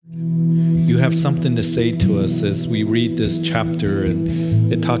have something to say to us as we read this chapter,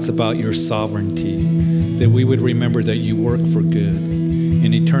 and it talks about your sovereignty, that we would remember that you work for good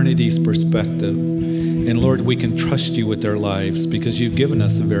in eternity's perspective. And Lord, we can trust you with our lives because you've given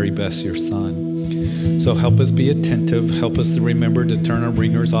us the very best, your Son. So help us be attentive. Help us to remember to turn our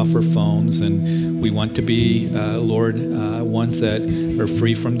ringers off our phones. And we want to be, Lord, ones that are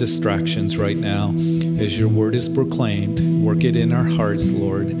free from distractions right now. As your word is proclaimed, work it in our hearts,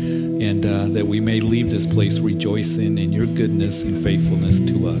 Lord, and that we may leave this place rejoicing in your goodness and faithfulness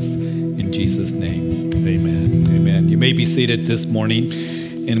to us. In Jesus' name, amen. Amen. You may be seated this morning,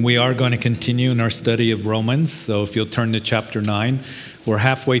 and we are going to continue in our study of Romans. So if you'll turn to chapter 9, we're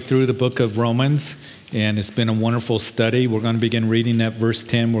halfway through the book of Romans, and it's been a wonderful study. We're going to begin reading at verse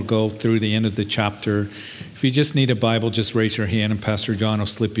 10. We'll go through the end of the chapter. If you just need a Bible, just raise your hand, and Pastor John will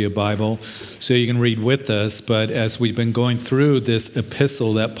slip you a Bible so you can read with us. But as we've been going through this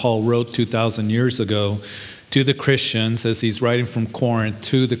epistle that Paul wrote 2,000 years ago to the Christians, as he's writing from Corinth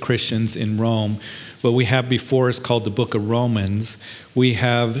to the Christians in Rome, what we have before is called the book of Romans. We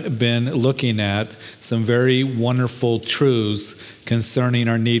have been looking at some very wonderful truths concerning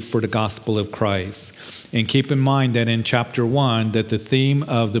our need for the gospel of Christ. And keep in mind that in chapter 1, that the theme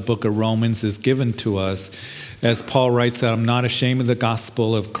of the book of Romans is given to us, as Paul writes that I'm not ashamed of the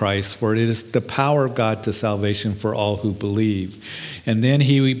gospel of Christ, for it is the power of God to salvation for all who believe. And then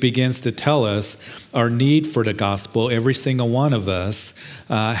he begins to tell us our need for the gospel. Every single one of us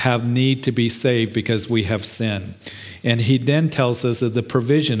have need to be saved because we have sinned. And he then tells us of the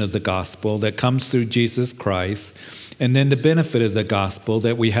provision of the gospel that comes through Jesus Christ. And then the benefit of the gospel,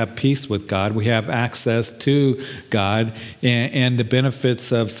 that we have peace with God, we have access to God, and the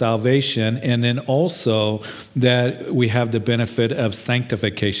benefits of salvation. And then also that we have the benefit of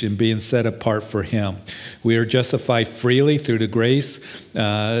sanctification, being set apart for him. We are justified freely through the grace,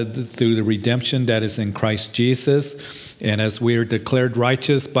 through the redemption that is in Christ Jesus. And as we are declared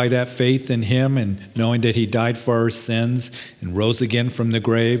righteous by that faith in him and knowing that he died for our sins and rose again from the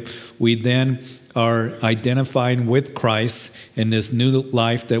grave, we then are identifying with Christ in this new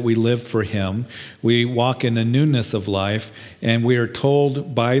life that we live for him. We walk in the newness of life, and we are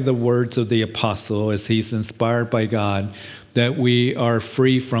told by the words of the apostle, as he's inspired by God, that we are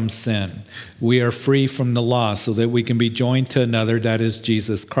free from sin. We are free from the law so that we can be joined to another, that is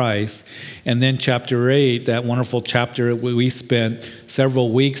Jesus Christ. And then chapter 8, that wonderful chapter we spent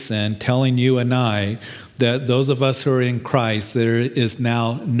several weeks in, telling you and I that those of us who are in Christ, there is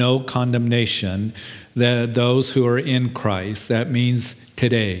now no condemnation. That those who are in Christ, that means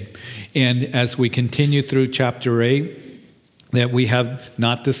today. And as we continue through chapter 8, that we have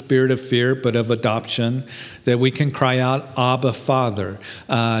not the spirit of fear, but of adoption, that we can cry out, Abba, Father,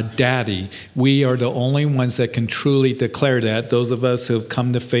 Daddy. We are the only ones that can truly declare that, those of us who have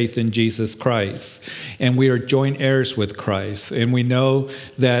come to faith in Jesus Christ. And we are joint heirs with Christ. And we know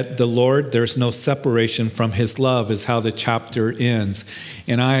that the Lord, there's no separation from his love, is how the chapter ends.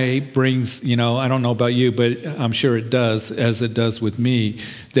 And I brings, I don't know about you, but I'm sure it does, as it does with me,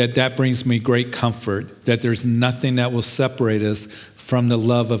 that brings me great comfort, that there's nothing that will separate us from the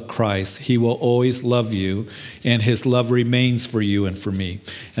love of Christ. He will always love you, and his love remains for you and for me.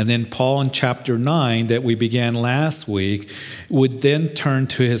 And then Paul in chapter 9 that we began last week would then turn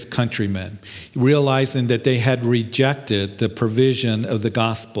to his countrymen, realizing that they had rejected the provision of the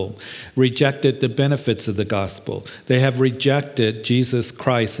gospel, rejected the benefits of the gospel. They have rejected Jesus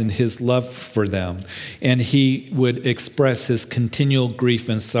Christ and his love for them. And he would express his continual grief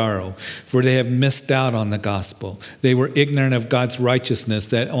and sorrow, for they have missed out on the gospel. They were ignorant of God's righteousness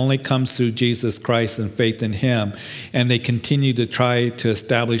that only comes through Jesus Christ and faith in him. And they continue to try to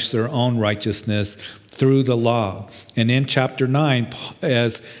establish their own righteousness through the law. And in chapter 9,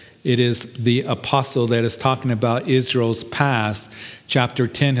 as it is the apostle that is talking about Israel's past, chapter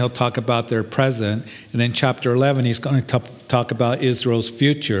 10, he'll talk about their present. And then chapter 11, he's going to talk about Israel's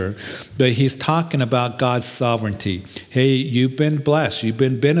future. But he's talking about God's sovereignty. Hey, you've been blessed. You've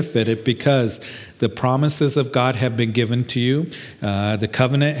been benefited because the promises of God have been given to you. The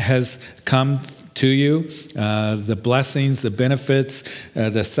covenant has come to you, the blessings, the benefits,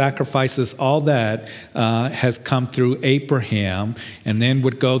 the sacrifices, all that has come through Abraham, and then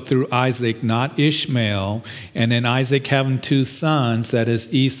would go through Isaac, not Ishmael, and then Isaac having two sons, that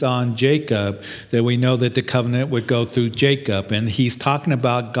is Esau and Jacob, that we know that the covenant would go through Jacob. And he's talking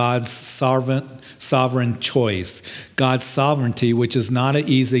about God's sovereign choice, God's sovereignty, which is not an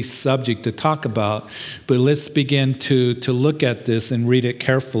easy subject to talk about. But let's begin to look at this and read it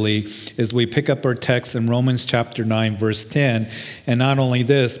carefully as we pick up our text in Romans chapter 9, verse 10. And not only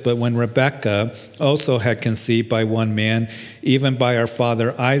this, but when Rebekah also had conceived by one man, even by our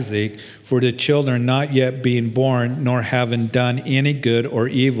father Isaac, for the children not yet being born, nor having done any good or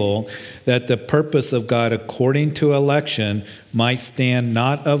evil, that the purpose of God according to election might stand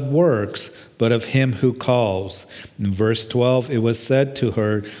not of works, but of him who calls. In verse 12, it was said to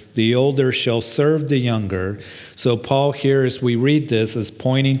her, the older shall serve the younger. So Paul here, as we read this, is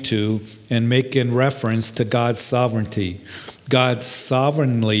pointing to and making reference to God's sovereignty. God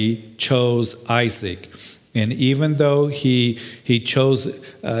sovereignly chose Isaac. And even though he chose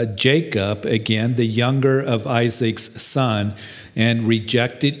Jacob, again, the younger of Isaac's son, and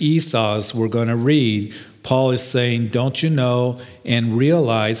rejected Esau's, we're going to read, Paul is saying, don't you know and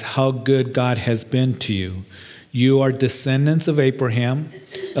realize how good God has been to you? You are descendants of Abraham,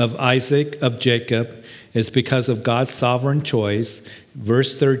 of Isaac, of Jacob. It's because of God's sovereign choice.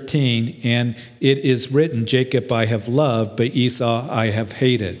 Verse 13, and it is written, Jacob I have loved, but Esau I have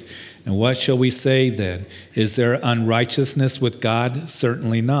hated. And what shall we say then? Is there unrighteousness with God?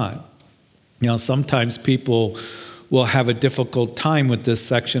 Certainly not. Sometimes people will have a difficult time with this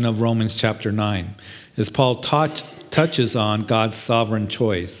section of Romans chapter 9, as Paul touches on God's sovereign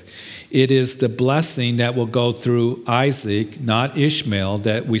choice. It is the blessing that will go through Isaac, not Ishmael,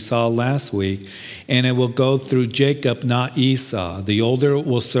 that we saw last week, and it will go through Jacob, not Esau. The older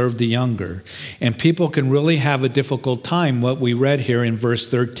will serve the younger. And people can really have a difficult time, what we read here in verse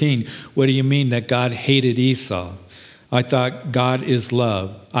 13. What do you mean that God hated Esau? I thought God is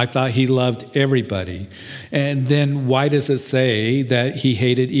love. I thought he loved everybody. And then why does it say that he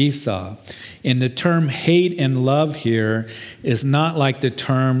hated Esau? And the term hate and love here is not like the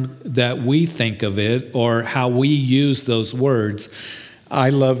term that we think of it or how we use those words.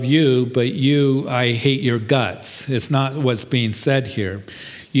 I love you, but you, I hate your guts. It's not what's being said here.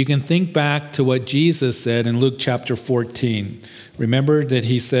 You can think back to what Jesus said in Luke chapter 14. Remember that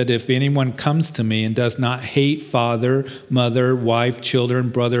he said, if anyone comes to me and does not hate father, mother, wife, children,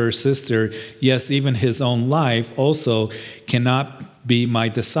 brother, or sister, yes, even his own life, also cannot be my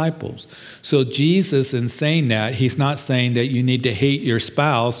disciples. So Jesus, in saying that, he's not saying that you need to hate your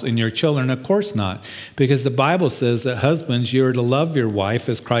spouse and your children. Of course not. Because the Bible says that husbands, you're to love your wife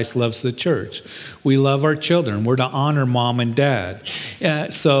as Christ loves the church. We love our children. We're to honor mom and dad.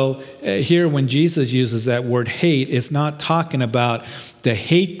 So here when Jesus uses that word hate, it's not talking about to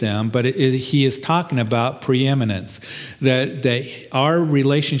hate them, but he is talking about preeminence, that our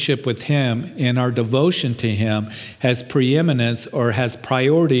relationship with him and our devotion to him has preeminence or has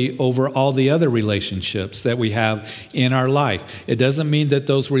priority over all the other relationships that we have in our life. It doesn't mean that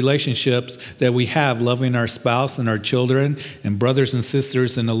those relationships that we have, loving our spouse and our children and brothers and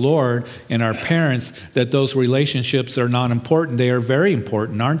sisters in the Lord and our parents, that those relationships are not important. They are very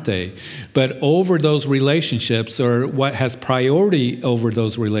important, aren't they? But over those relationships, or what has priority over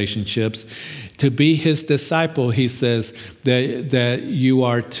those relationships, to be his disciple, he says that you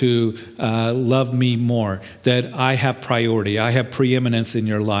are to love me more, that I have priority, I have preeminence in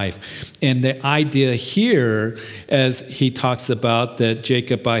your life. And the idea here, as he talks about that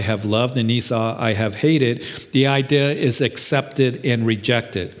Jacob I have loved and Esau I have hated, the idea is accepted and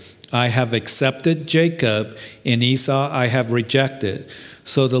rejected. I have accepted Jacob, and Esau I have rejected.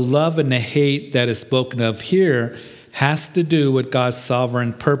 So the love and the hate that is spoken of here has to do with God's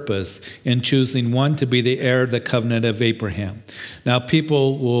sovereign purpose in choosing one to be the heir of the covenant of Abraham. Now,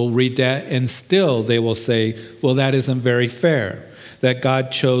 people will read that and still they will say, well, that isn't very fair, that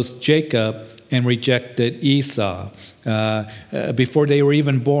God chose Jacob and rejected Esau before they were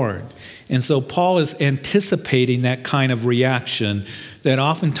even born. And so Paul is anticipating that kind of reaction, that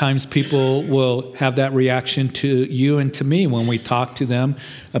oftentimes people will have that reaction to you and to me when we talk to them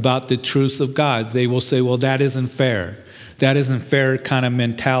about the truths of God. They will say, well, that isn't fair. That isn't fair kind of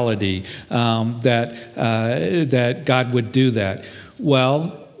mentality, that God would do that.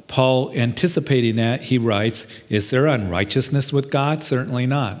 Well, Paul, anticipating that, he writes, is there unrighteousness with God? Certainly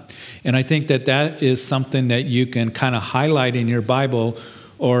not. And I think that is something that you can kind of highlight in your Bible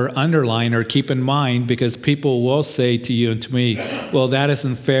or underline or keep in mind, because people will say to you and to me, well, that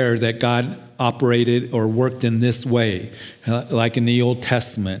isn't fair that God operated or worked in this way, like in the Old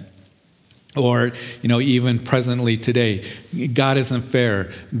Testament. Or, even presently today, God isn't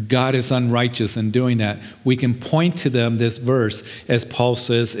fair. God is unrighteous in doing that. We can point to them this verse, as Paul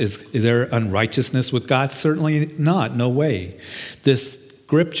says, is there unrighteousness with God? Certainly not, no way. The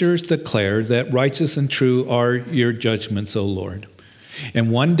scriptures declare that righteous and true are your judgments, O Lord.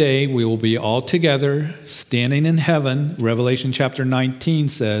 And one day we will be all together standing in heaven, Revelation chapter 19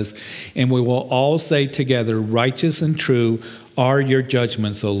 says, and we will all say together, righteous and true are your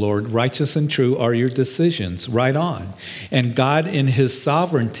judgments, O Lord. Righteous and true are your decisions. Right on. And God in his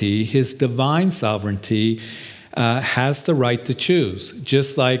sovereignty, his divine sovereignty, has the right to choose.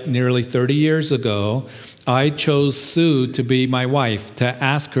 Just like nearly 30 years ago, I chose Sue to be my wife, to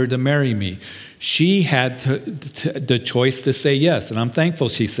ask her to marry me. She had the choice to say yes, and I'm thankful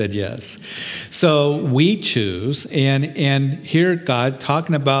she said yes. So we choose, and hear God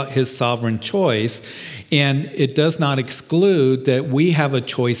talking about his sovereign choice, and it does not exclude that we have a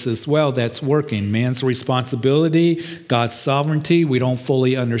choice as well that's working. Man's responsibility, God's sovereignty, we don't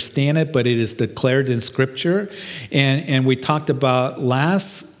fully understand it, but it is declared in Scripture. And we talked about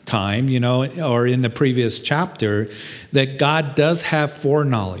last time, or in the previous chapter, that God does have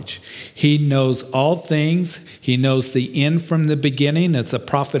foreknowledge. He knows all things. He knows the end from the beginning. As the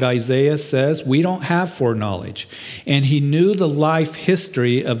prophet Isaiah says, we don't have foreknowledge. And he knew the life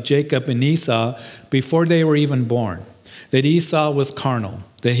history of Jacob and Esau before they were even born, that Esau was carnal,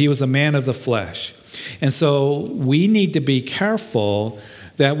 that he was a man of the flesh. And so we need to be careful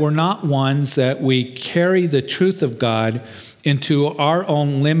that we're not ones that we carry the truth of God into our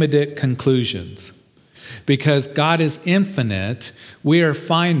own limited conclusions. Because God is infinite, we are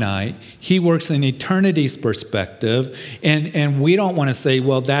finite. He works in eternity's perspective, and we don't want to say,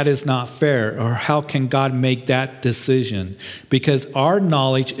 well, that is not fair, or how can God make that decision? Because our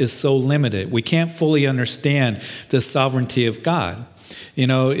knowledge is so limited. We can't fully understand the sovereignty of God.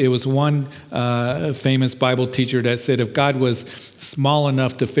 It was one famous Bible teacher that said if God was small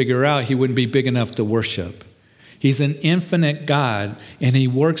enough to figure out, he wouldn't be big enough to worship. He's an infinite God, and he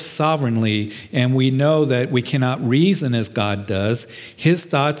works sovereignly, and we know that we cannot reason as God does. His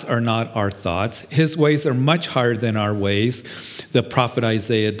thoughts are not our thoughts. His ways are much higher than our ways, the prophet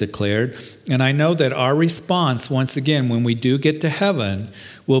Isaiah declared. And I know that our response, once again, when we do get to heaven,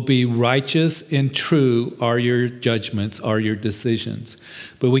 will be righteous and true are your judgments, are your decisions.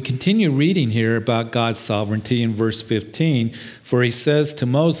 But we continue reading here about God's sovereignty in verse 15, for he says to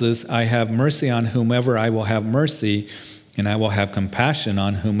Moses, I have mercy on whomever I will have mercy, and I will have compassion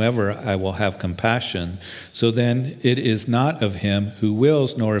on whomever I will have compassion. So then it is not of him who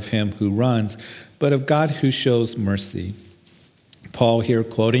wills, nor of him who runs, but of God who shows mercy. Paul here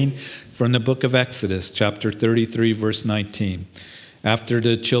quoting from the book of Exodus, chapter 33, verse 19. After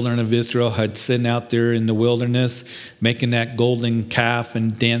the children of Israel had sinned out there in the wilderness, making that golden calf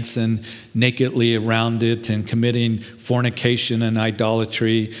and dancing nakedly around it and committing fornication and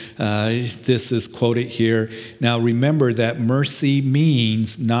idolatry, this is quoted here. Now remember that mercy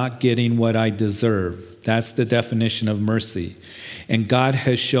means not getting what I deserve. That's the definition of mercy. And God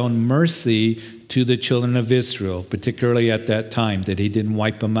has shown mercy to the children of Israel, particularly at that time, that he didn't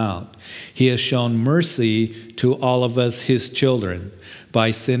wipe them out. He has shown mercy to all of us, his children,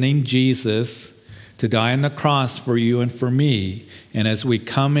 by sending Jesus to die on the cross for you and for me. And as we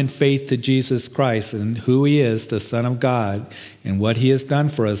come in faith to Jesus Christ and who he is, the Son of God, and what he has done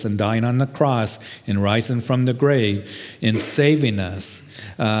for us in dying on the cross and rising from the grave and saving us,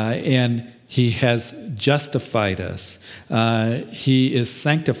 and he has justified us. He is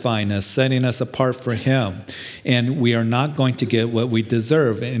sanctifying us, setting us apart for him. And we are not going to get what we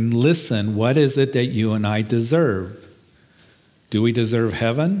deserve. And listen, what is it that you and I deserve? Do we deserve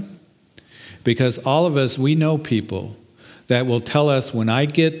heaven? Because all of us, we know people that will tell us when I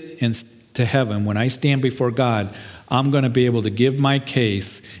get into heaven, when I stand before God, I'm going to be able to give my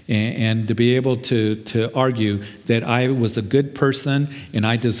case and to be able to argue that I was a good person and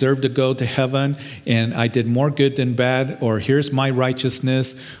I deserve to go to heaven and I did more good than bad, or here's my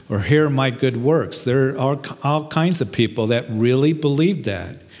righteousness, or here are my good works. There are all kinds of people that really believe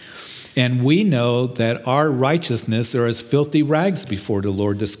that. And we know that our righteousness are as filthy rags before the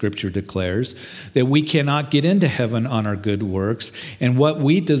Lord, the scripture declares, that we cannot get into heaven on our good works, and what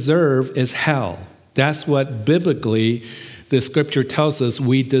we deserve is hell. That's what biblically the scripture tells us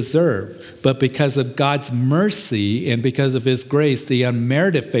we deserve. But because of God's mercy and because of his grace, the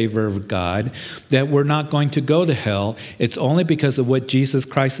unmerited favor of God, that we're not going to go to hell. It's only because of what Jesus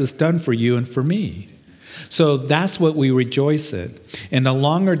Christ has done for you and for me. So that's what we rejoice in. And the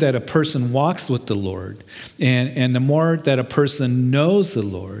longer that a person walks with the Lord, and the more that a person knows the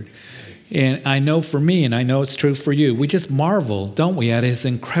Lord, and I know for me, and I know it's true for you, we just marvel, don't we, at his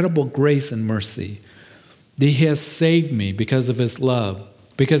incredible grace and mercy. That he has saved me because of his love,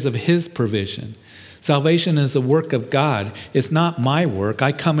 because of his provision. Salvation is a work of God. It's not my work.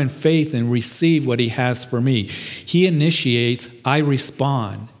 I come in faith and receive what he has for me. He initiates, I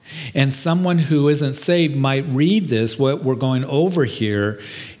respond. And someone who isn't saved might read this, what we're going over here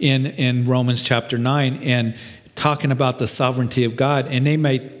in Romans chapter 9, and talking about the sovereignty of God, and they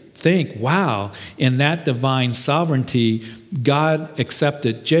may think, wow, in that divine sovereignty, God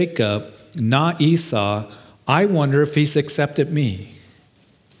accepted Jacob, not Esau. I wonder if he's accepted me.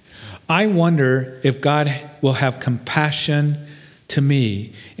 I wonder if God will have compassion to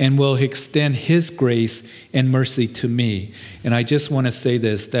me and will extend his grace and mercy to me. And I just want to say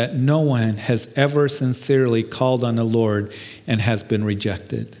this, that no one has ever sincerely called on the Lord and has been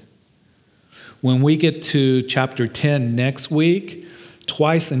rejected. When we get to chapter 10 next week,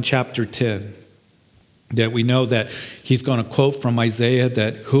 twice in chapter 10, that we know that he's going to quote from Isaiah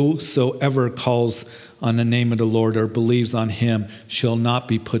that whosoever calls on the name of the Lord or believes on him shall not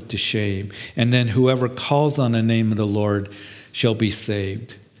be put to shame. And then whoever calls on the name of the Lord shall be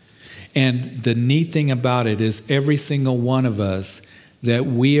saved. And the neat thing about it is every single one of us, that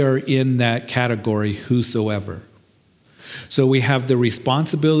we are in that category, whosoever. So we have the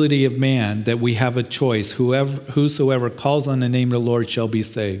responsibility of man that we have a choice. Whosoever calls on the name of the Lord shall be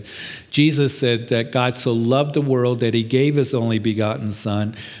saved. Jesus said that God so loved the world that he gave his only begotten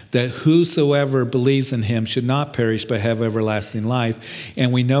Son, that whosoever believes in him should not perish but have everlasting life.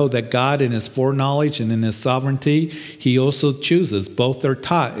 And we know that God in his foreknowledge and in his sovereignty, he also chooses. Both are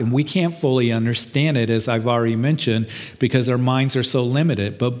taught. And we can't fully understand it, as I've already mentioned, because our minds are so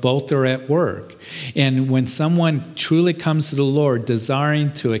limited, but both are at work. And when someone truly comes to the Lord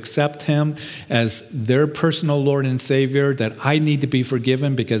desiring to accept him as their personal Lord and Savior, that I need to be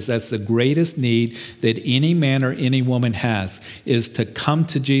forgiven because that's the greatest need that any man or any woman has, is to come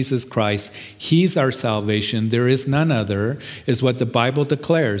to Jesus Christ. He's our salvation. There is none other, is what the Bible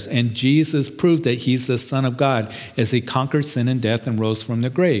declares. And Jesus proved that he's the Son of God as he conquered sin and death and rose from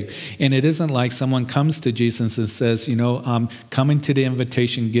the grave. And it isn't like someone comes to Jesus and says, I'm coming to the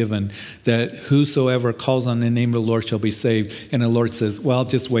invitation given that whosoever calls on the name of the Lord shall be saved. And the Lord says, well,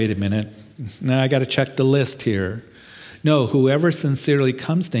 just wait a minute. Now I got to check the list here. No, whoever sincerely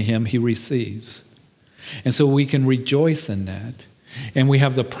comes to him, he receives. And so we can rejoice in that. And we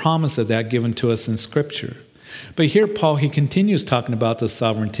have the promise of that given to us in Scripture. But here Paul, he continues talking about the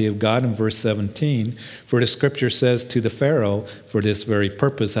sovereignty of God in verse 17. For the Scripture says to the Pharaoh, for this very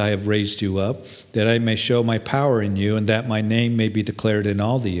purpose I have raised you up, that I may show my power in you, and that my name may be declared in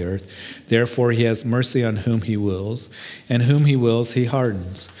all the earth. Therefore he has mercy on whom he wills, and whom he wills he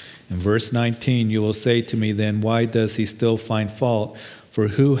hardens. In verse 19, you will say to me then, why does he still find fault? For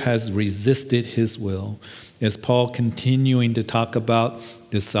who has resisted his will? As Paul continuing to talk about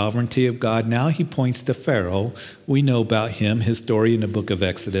the sovereignty of God, now he points to Pharaoh. We know about him, his story in the book of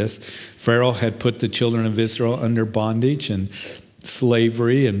Exodus. Pharaoh had put the children of Israel under bondage and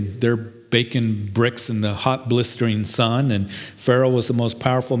slavery, and they're baking bricks in the hot, blistering sun. And Pharaoh was the most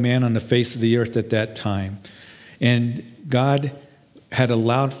powerful man on the face of the earth at that time. And God had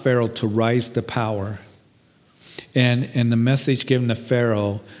allowed Pharaoh to rise to power. And the message given to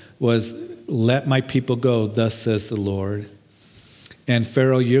Pharaoh was, let my people go, thus says the Lord. And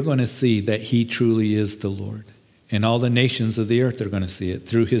Pharaoh, you're going to see that he truly is the Lord. And all the nations of the earth are going to see it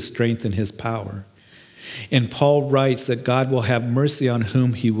through his strength and his power. And Paul writes that God will have mercy on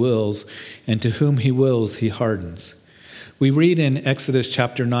whom he wills, and to whom he wills, he hardens. We read in Exodus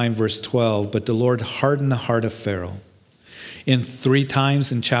chapter 9, verse 12, but the Lord hardened the heart of Pharaoh. And 3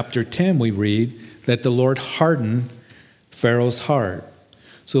 times in chapter 10, we read that the Lord hardened Pharaoh's heart.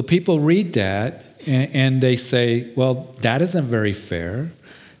 So people read that and they say, well, that isn't very fair.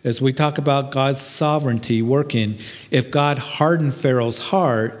 As we talk about God's sovereignty working, if God hardened Pharaoh's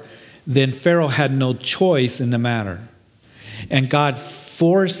heart, then Pharaoh had no choice in the matter. And God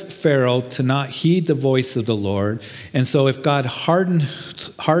forced Pharaoh to not heed the voice of the Lord. And so if God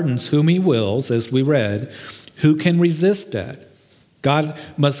hardens whom he wills, as we read, who can resist that? God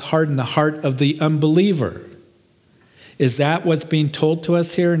must harden the heart of the unbeliever. Is that what's being told to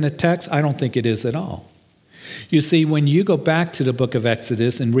us here in the text? I don't think it is at all. You see, when you go back to the book of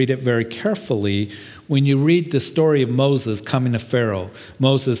Exodus and read it very carefully, when you read the story of Moses coming to Pharaoh,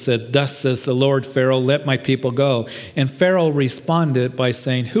 Moses said, thus says the Lord, Pharaoh, let my people go. And Pharaoh responded by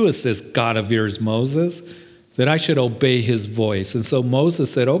saying, who is this God of yours, Moses, that I should obey his voice? And so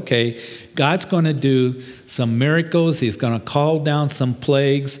Moses said, okay, God's going to do some miracles. He's going to call down some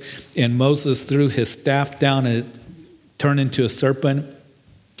plagues. And Moses threw his staff down and it turned into a serpent.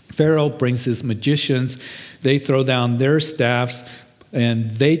 Pharaoh brings his magicians. They throw down their staffs and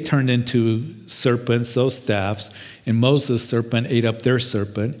they turned into serpents, those staffs. And Moses' serpent ate up their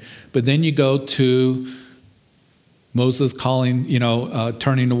serpent. But then you go to Moses calling,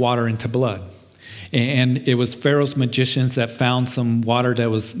 turning the water into blood. And it was Pharaoh's magicians that found some water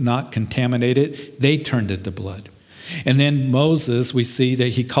that was not contaminated. They turned it to blood. And then Moses, we see that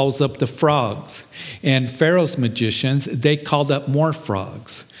he calls up the frogs. And Pharaoh's magicians, they called up more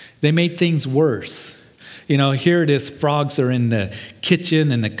frogs. They made things worse. Here it is, frogs are in the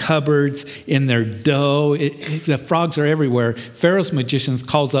kitchen, in the cupboards, in their dough. The frogs are everywhere. Pharaoh's magicians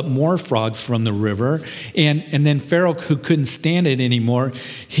calls up more frogs from the river. And then Pharaoh, who couldn't stand it anymore,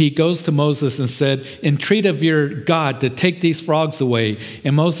 he goes to Moses and said, entreat of your God to take these frogs away.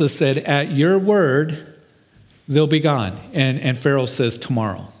 And Moses said, at your word, they'll be gone. And Pharaoh says,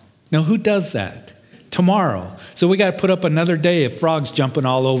 tomorrow. Now, who does that? Tomorrow. So we got to put up another day of frogs jumping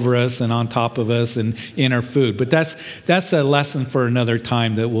all over us and on top of us and in our food. But that's a lesson for another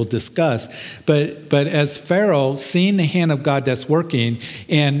time that we'll discuss. But as Pharaoh, seeing the hand of God that's working,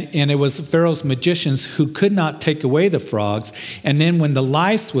 and it was Pharaoh's magicians who could not take away the frogs. And then when the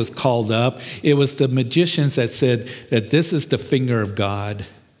lice was called up, it was the magicians that said that this is the finger of God.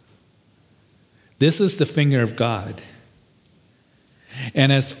 This is the finger of God.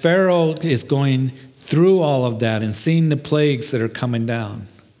 And as Pharaoh is going through all of that and seeing the plagues that are coming down,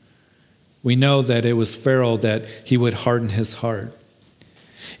 we know that it was Pharaoh that he would harden his heart.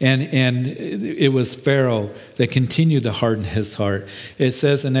 And it was Pharaoh that continued to harden his heart. It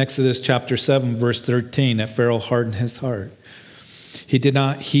says in Exodus chapter 7, verse 13, that Pharaoh hardened his heart. He did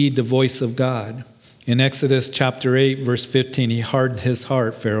not heed the voice of God. In Exodus chapter 8, verse 15, he hardened his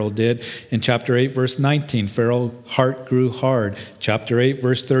heart, Pharaoh did. In chapter 8, verse 19, Pharaoh's heart grew hard. Chapter 8,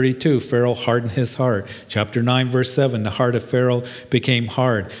 verse 32, Pharaoh hardened his heart. Chapter 9, verse 7, the heart of Pharaoh became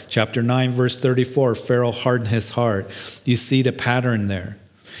hard. Chapter 9, verse 34, Pharaoh hardened his heart. You see the pattern there.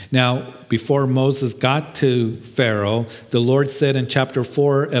 Now, before Moses got to Pharaoh, the Lord said in chapter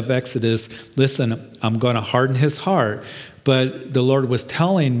 4 of Exodus, listen, I'm going to harden his heart. But the Lord was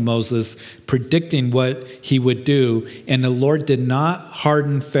telling Moses, predicting what he would do, and the Lord did not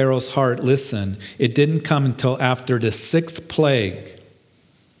harden Pharaoh's heart. Listen, it didn't come until after the 6th plague.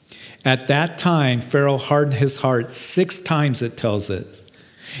 At that time, Pharaoh hardened his heart 6 times, it tells us.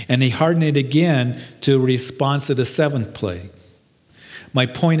 And he hardened it again to respond to the 7th plague. My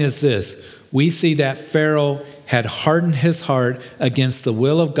point is this. We see that Pharaoh had hardened his heart against the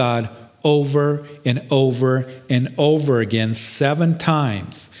will of God over and over and over again 7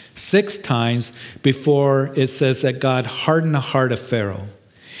 times, 6 times before it says that God hardened the heart of Pharaoh.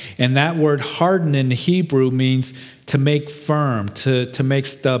 And that word harden in the Hebrew means to make firm, to make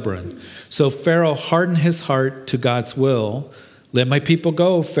stubborn. So Pharaoh hardened his heart to God's will. Let my people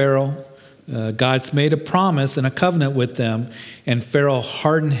go, Pharaoh. God's made a promise and a covenant with them, and Pharaoh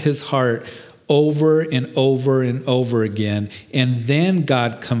hardened his heart over and over and over again. And then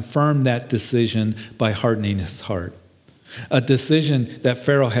God confirmed that decision by hardening his heart. A decision that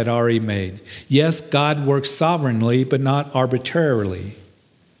Pharaoh had already made. Yes, God works sovereignly, but not arbitrarily.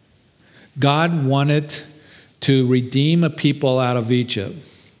 God wanted to redeem a people out of Egypt,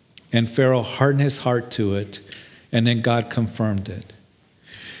 and Pharaoh hardened his heart to it, and then God confirmed it.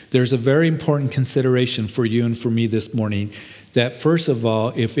 There's a very important consideration for you and for me this morning, that first of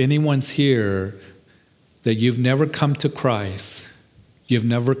all, if anyone's here that you've never come to Christ, you've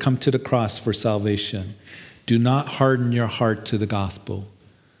never come to the cross for salvation, do not harden your heart to the gospel.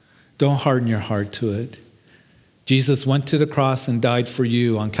 Don't harden your heart to it. Jesus went to the cross and died for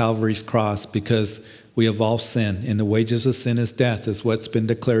you on Calvary's cross because we have all sinned, and the wages of sin is death, is what's been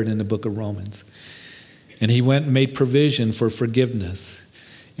declared in the book of Romans. And he went and made provision for forgiveness.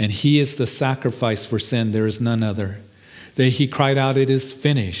 And he is the sacrifice for sin. There is none other. That he cried out, it is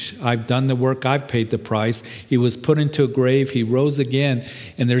finished. I've done the work. I've paid the price. He was put into a grave. He rose again.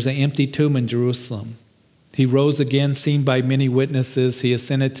 And there's an empty tomb in Jerusalem. He rose again, seen by many witnesses. He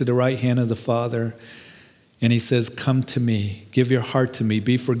ascended to the right hand of the Father. And he says, come to me. Give your heart to me.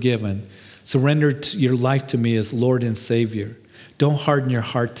 Be forgiven. Surrender your life to me as Lord and Savior. Don't harden your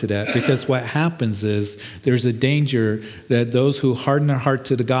heart to that, because what happens is there's a danger that those who harden their heart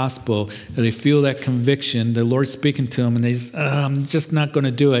to the gospel, they feel that conviction, the Lord speaking to them, and they say, I'm just not going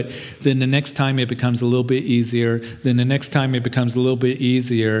to do it. Then the next time it becomes a little bit easier. Then the next time it becomes a little bit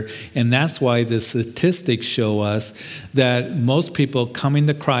easier. And that's why the statistics show us that most people coming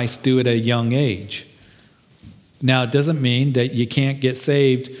to Christ do it at a young age. Now, it doesn't mean that you can't get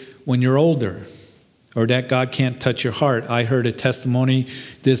saved when you're older, or that God can't touch your heart. I heard a testimony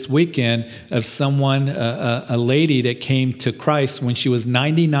this weekend of someone, a lady that came to Christ when she was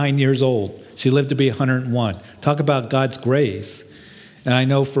 99 years old. She lived to be 101. Talk about God's grace. And I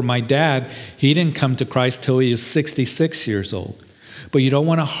know for my dad, he didn't come to Christ till he was 66 years old. But you don't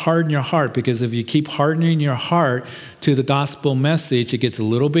want to harden your heart, because if you keep hardening your heart to the gospel message, it gets a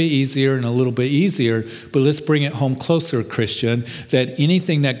little bit easier and a little bit easier. But let's bring it home closer, Christian, that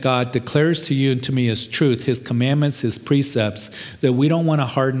anything that God declares to you and to me as truth, his commandments, his precepts, that we don't want to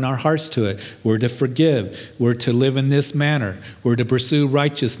harden our hearts to it. We're to forgive. We're to live in this manner. We're to pursue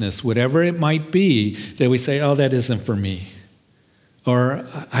righteousness, whatever it might be, that we say, oh, that isn't for me. Or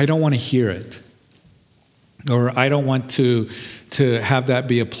I don't want to hear it. Or I don't want to have that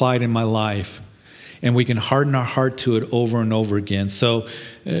be applied in my life. And we can harden our heart to it over and over again. So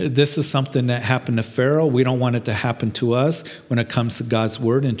this is something that happened to Pharaoh. We don't want it to happen to us when it comes to God's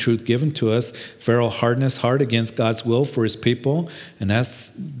word and truth given to us. Pharaoh hardened his heart against God's will for his people, and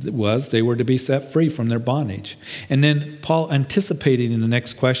they were to be set free from their bondage. And then Paul anticipated in the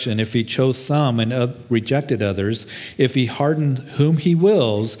next question, if he chose some and rejected others, if he hardened whom he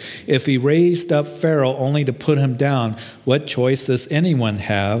wills, if he raised up Pharaoh only to put him down, what choice does anyone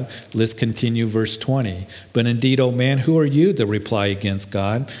have? Let's continue verse 20. But indeed, O man, who are you to reply against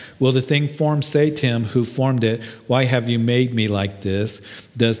God? Will the thing formed say to him who formed it, why have you made me like this?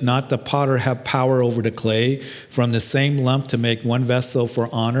 Does not the potter have power over the clay from the same lump to make one vessel for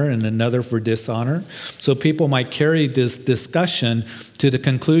honor and another for dishonor? So people might carry this discussion to the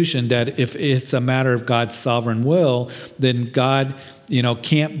conclusion that if it's a matter of God's sovereign will, then God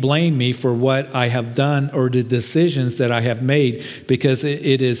can't blame me for what I have done or the decisions that I have made, because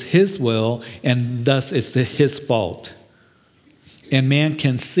it is his will and thus it's his fault. And man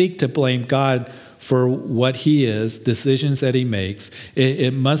can seek to blame God for what he is, decisions that he makes.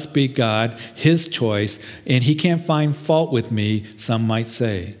 It must be God, his choice, and he can't find fault with me, some might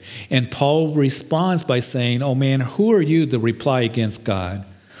say. And Paul responds by saying, oh man, who are you to reply against God?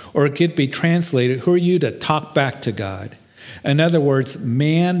 Or it could be translated, who are you to talk back to God? In other words,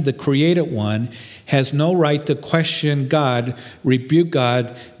 man, the created one, has no right to question God, rebuke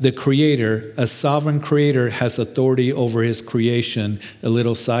God, the creator. A sovereign creator has authority over his creation. A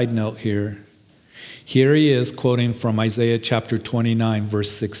little side note here. Here he is quoting from Isaiah chapter 29,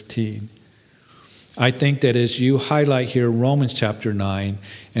 verse 16. I think that as you highlight here Romans chapter 9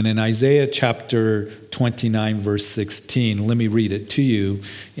 and in Isaiah chapter 29 verse 16, let me read it to you.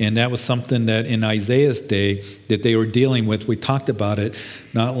 And that was something that in Isaiah's day that they were dealing with. We talked about it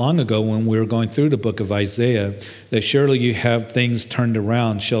not long ago when we were going through the book of Isaiah, that surely you have things turned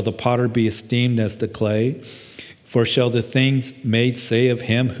around. Shall the potter be esteemed as the clay? For shall the things made say of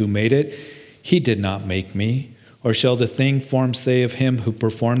him who made it, he did not make me? Or shall the thing formed say of him who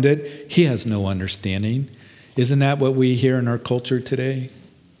performed it, he has no understanding? Isn't that what we hear in our culture today?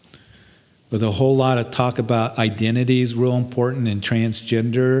 With a whole lot of talk about identity is real important and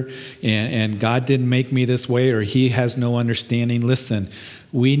transgender, and God didn't make me this way, or he has no understanding. Listen,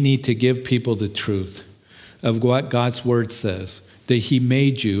 we need to give people the truth of what God's word says, that he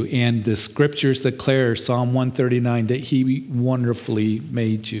made you, and the scriptures declare, Psalm 139, that he wonderfully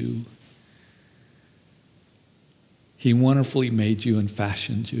made you. He wonderfully made you and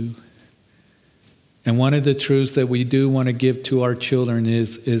fashioned you. And one of the truths that we do want to give to our children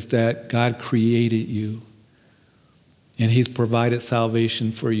is that God created you. And he's provided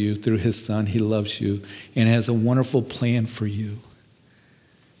salvation for you through his son. He loves you and has a wonderful plan for you.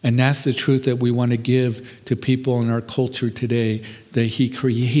 And that's the truth that we want to give to people in our culture today, that he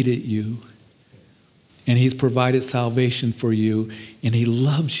created you. And he's provided salvation for you, and he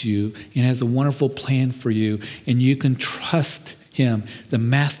loves you and has a wonderful plan for you. And you can trust him, the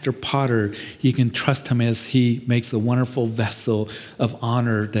master potter. You can trust him as he makes a wonderful vessel of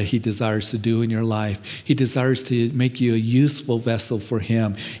honor that he desires to do in your life. He desires to make you a useful vessel for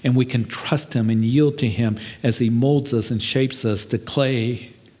him. And we can trust him and yield to him as he molds us and shapes us to clay,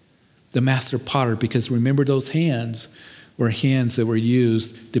 the master potter. Because remember, those hands were hands that were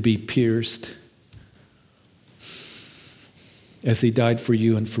used to be pierced as he died for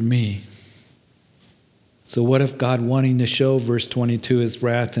you and for me. So what if God, wanting to show, verse 22, his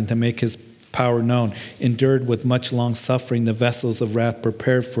wrath and to make his power known, endured with much long suffering the vessels of wrath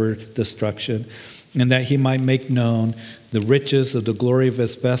prepared for destruction, and that he might make known the riches of the glory of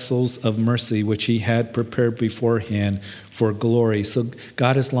his vessels of mercy, which he had prepared beforehand for glory. So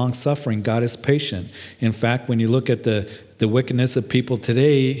God is long suffering. God is patient. In fact, when you look at the wickedness of people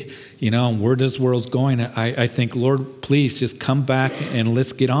today, and where this world's going, I think, Lord, please just come back and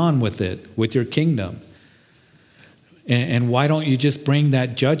let's get on with it, with your kingdom. And why don't you just bring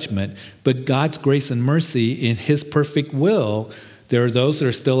that judgment? But God's grace and mercy in his perfect will, there are those that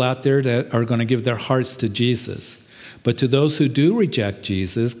are still out there that are going to give their hearts to Jesus. But to those who do reject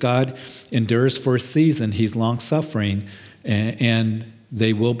Jesus, God endures for a season. He's long suffering, and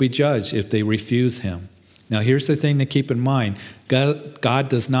they will be judged if they refuse him. Now, here's the thing to keep in mind. God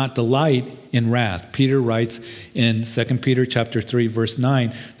does not delight in wrath. Peter writes in 2 Peter chapter 3, verse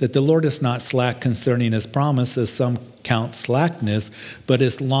 9, that the Lord is not slack concerning his promise, as some count slackness, but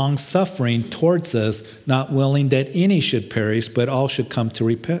is long-suffering towards us, not willing that any should perish, but all should come to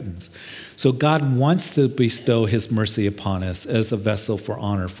repentance. So God wants to bestow his mercy upon us as a vessel for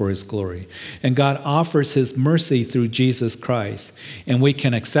honor for his glory. And God offers his mercy through Jesus Christ. And we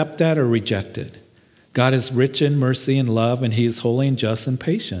can accept that or reject it. God is rich in mercy and love, and he is holy and just and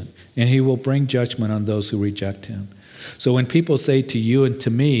patient. And he will bring judgment on those who reject him. So when people say to you and to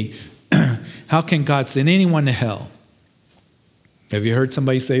me, how can God send anyone to hell? Have you heard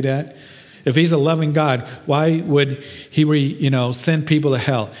somebody say that? If he's a loving God, why would he send people to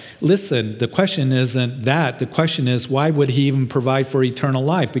hell? Listen, the question isn't that. The question is, why would he even provide for eternal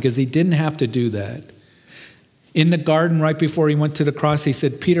life? Because he didn't have to do that. In the garden, right before he went to the cross, he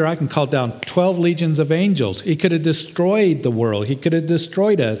said, Peter, I can call down 12 legions of angels. He could have destroyed the world. He could have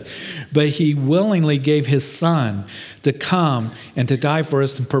destroyed us. But he willingly gave his son to come and to die for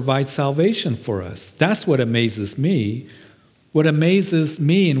us and provide salvation for us. That's what amazes me. What amazes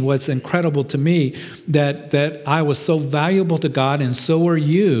me and what's incredible to me, that I was so valuable to God, and so are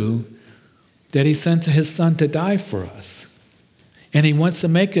you, that he sent his son to die for us. And he wants to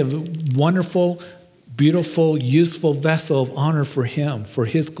make a wonderful, beautiful, useful vessel of honor for him, for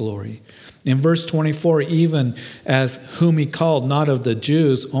his glory. In verse 24, even as whom he called, not of the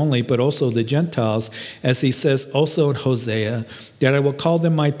Jews only, but also the Gentiles, as he says also in Hosea, that I will call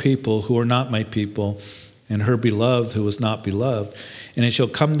them my people who are not my people, and her beloved who was not beloved. And it shall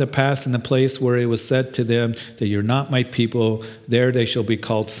come to pass in the place where it was said to them that you're not my people, there they shall be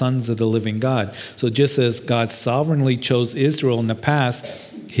called sons of the living God. So just as God sovereignly chose Israel in the past,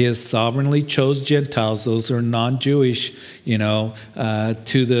 he has sovereignly chose Gentiles, those who are non-Jewish,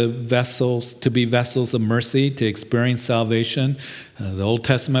 to the vessels, to be vessels of mercy, to experience salvation. The Old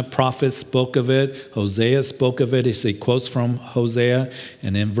Testament prophets spoke of it. Hosea spoke of it. He quotes from Hosea.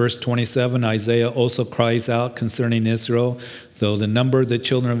 And in verse 27, Isaiah also cries out concerning Israel, though the number of the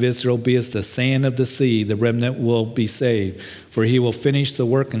children of Israel be as the sand of the sea, the remnant will be saved. For he will finish the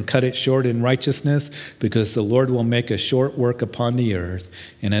work and cut it short in righteousness, because the Lord will make a short work upon the earth.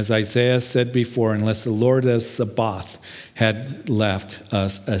 And as Isaiah said before, unless the Lord of Sabaoth had left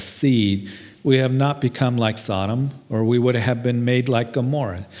us a seed, we have not become like Sodom, or we would have been made like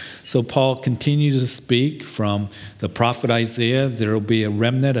Gomorrah. So Paul continues to speak from the prophet Isaiah. There will be a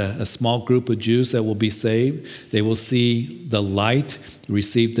remnant, a small group of Jews that will be saved. They will see the light,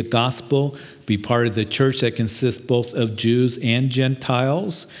 receive the gospel, be part of the church that consists both of Jews and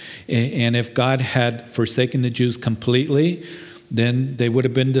Gentiles. And if God had forsaken the Jews completely, then they would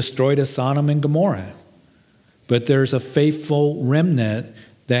have been destroyed as Sodom and Gomorrah. But there's a faithful remnant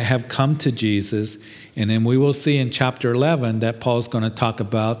that have come to Jesus. And then we will see in chapter 11 that Paul's going to talk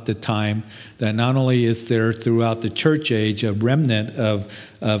about the time that not only is there throughout the church age a remnant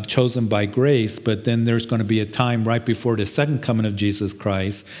of chosen by grace, but then there's going to be a time right before the second coming of Jesus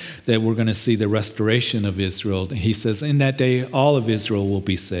Christ that we're going to see the restoration of Israel. He says, in that day, all of Israel will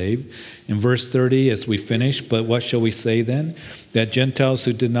be saved. In verse 30, as we finish, but what shall we say then? That Gentiles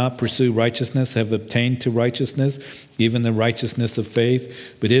who did not pursue righteousness have obtained to righteousness, even the righteousness of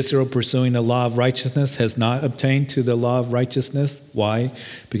faith. But Israel, pursuing the law of righteousness, has not obtained to the law of righteousness. Why?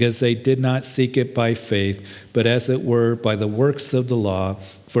 Because they did not seek it by faith, but as it were by the works of the law.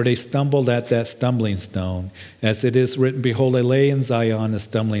 For they stumbled at that stumbling stone. As it is written, behold, I lay in Zion a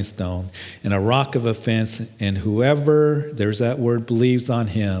stumbling stone, and a rock of offense, and whoever, there's that word, believes on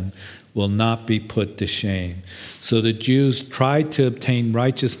him, will not be put to shame. So the Jews tried to obtain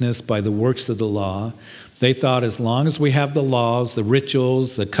righteousness by the works of the law. They thought as long as we have the laws, the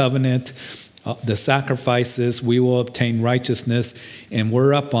rituals, the covenant, the sacrifices, we will obtain righteousness, and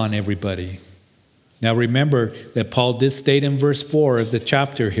we're up on everybody. Now remember that Paul did state in verse 4 of the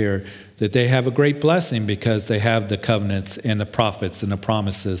chapter here that they have a great blessing because they have the covenants and the prophets and the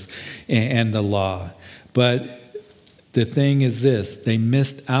promises and the law. But the thing is this, they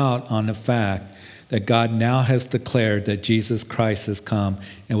missed out on the fact that God now has declared that Jesus Christ has come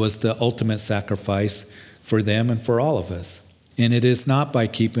and was the ultimate sacrifice for them and for all of us. And it is not by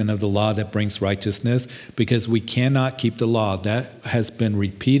keeping of the law that brings righteousness, because we cannot keep the law. That has been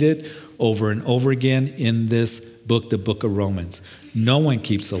repeated over and over again in this book, the book of Romans. No one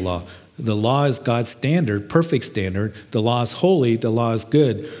keeps the law. The law is God's standard, perfect standard. The law is holy. The law is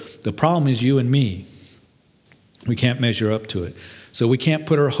good. The problem is you and me. We can't measure up to it. So we can't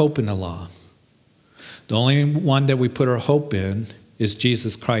put our hope in the law. The only one that we put our hope in is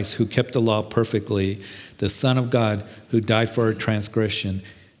Jesus Christ, who kept the law perfectly, the Son of God who died for our transgression,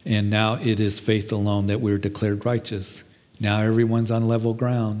 And now it is faith alone that we're declared righteous. Now everyone's on level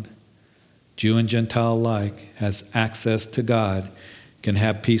ground. Jew and Gentile alike has access to God, can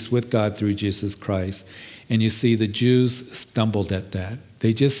have peace with God through Jesus Christ. And you see, the Jews stumbled at that.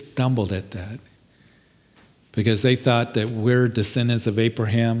 They just stumbled at that. Because they thought that we're descendants of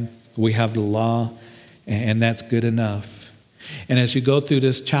Abraham, we have the law, and that's good enough. And as you go through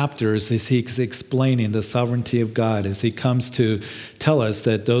this chapter, as he's explaining the sovereignty of God, as he comes to tell us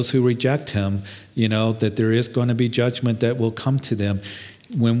that those who reject him, that there is going to be judgment that will come to them.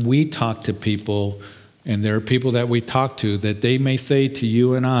 When we talk to people, and there are people that we talk to, that they may say to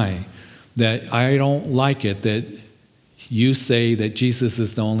you and I, that I don't like it that you say that Jesus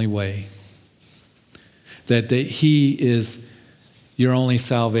is the only way, that he is your only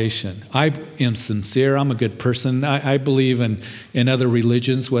salvation. I am sincere. I'm a good person. I believe in other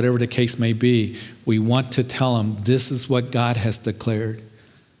religions, whatever the case may be. We want to tell them this is what God has declared.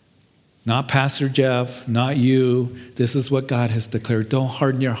 Not Pastor Jeff, not you. This is what God has declared. Don't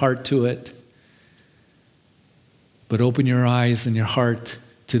harden your heart to it, but open your eyes and your heart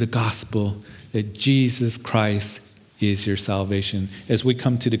to the gospel that Jesus Christ is your salvation. As we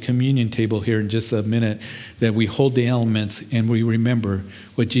come to the communion table here in just a minute, that we hold the elements and we remember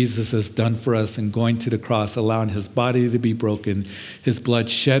what Jesus has done for us in going to the cross, allowing his body to be broken, his blood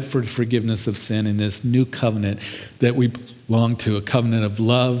shed for the forgiveness of sin, in this new covenant that we belong to, a covenant of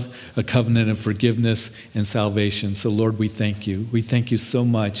love, a covenant of forgiveness and salvation. So Lord, we thank you. We thank you so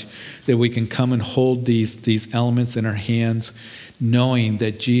much that we can come and hold these elements in our hands, knowing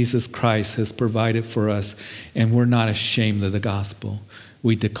that Jesus Christ has provided for us, and we're not ashamed of the gospel.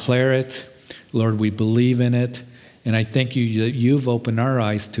 We declare it. Lord, we believe in it. And I thank you that you've opened our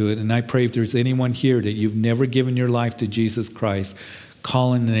eyes to it. And I pray if there's anyone here that you've never given your life to Jesus Christ,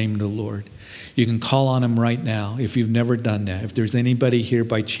 call in the name of the Lord. You can call on him right now if you've never done that. If there's anybody here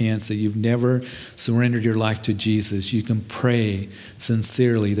by chance that you've never surrendered your life to Jesus, you can pray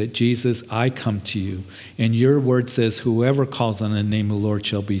sincerely that, Jesus, I come to you. And your word says, whoever calls on the name of the Lord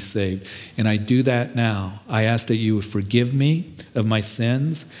shall be saved. And I do that now. I ask that you would forgive me of my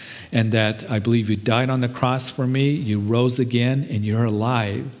sins, and that I believe you died on the cross for me, you rose again, and you're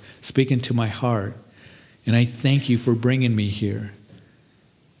alive, speaking to my heart. And I thank you for bringing me here,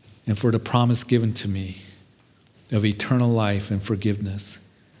 and for the promise given to me of eternal life and forgiveness.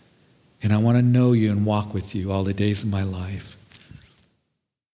 And I want to know you and walk with you all the days of my life.